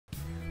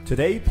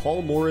Today,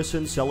 Paul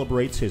Morrison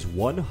celebrates his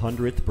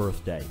 100th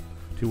birthday.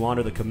 To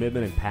honor the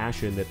commitment and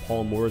passion that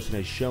Paul Morrison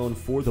has shown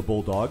for the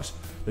Bulldogs,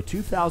 the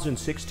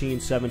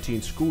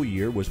 2016-17 school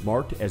year was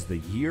marked as the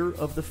Year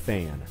of the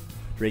Fan.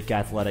 Drake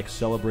Athletics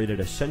celebrated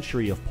a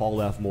century of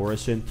Paul F.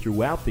 Morrison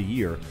throughout the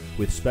year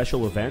with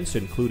special events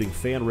including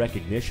fan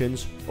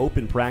recognitions,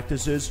 open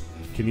practices,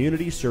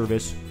 community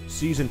service,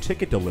 season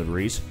ticket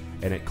deliveries,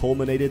 and it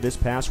culminated this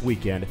past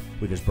weekend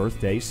with his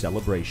birthday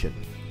celebration.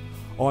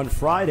 On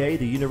Friday,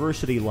 the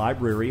University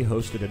Library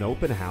hosted an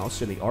open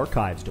house in the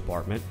Archives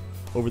Department.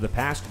 Over the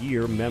past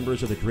year,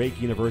 members of the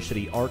Drake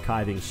University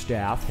archiving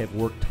staff have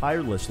worked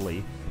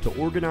tirelessly to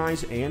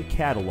organize and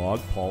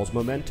catalog Paul's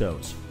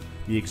mementos.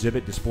 The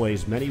exhibit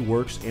displays many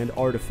works and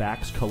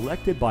artifacts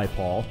collected by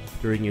Paul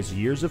during his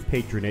years of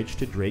patronage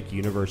to Drake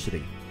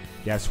University.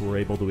 Guests were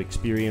able to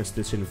experience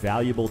this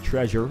invaluable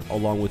treasure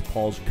along with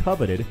Paul's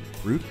coveted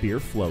root beer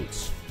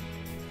floats.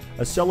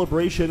 A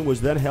celebration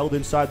was then held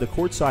inside the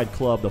Courtside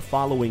Club the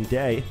following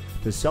day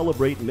to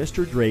celebrate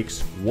Mr.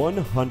 Drake's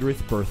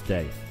 100th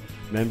birthday.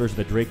 Members of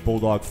the Drake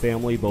Bulldog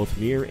family, both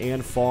near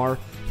and far,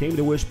 came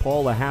to wish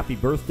Paul a happy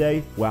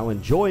birthday while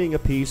enjoying a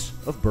piece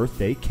of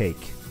birthday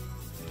cake.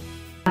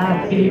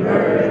 Happy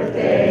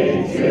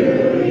birthday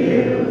to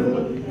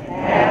you.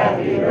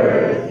 Happy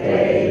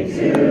birthday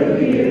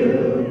to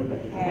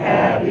you.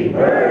 Happy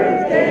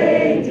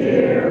birthday,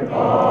 dear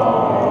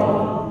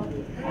Paul.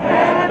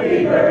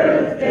 Happy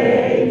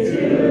birthday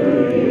to you.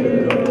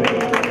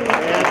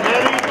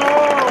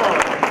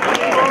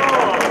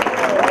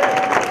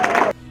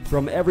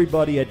 From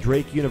everybody at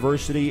Drake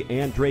University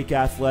and Drake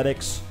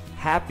Athletics,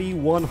 happy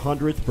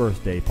 100th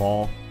birthday,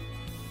 Paul.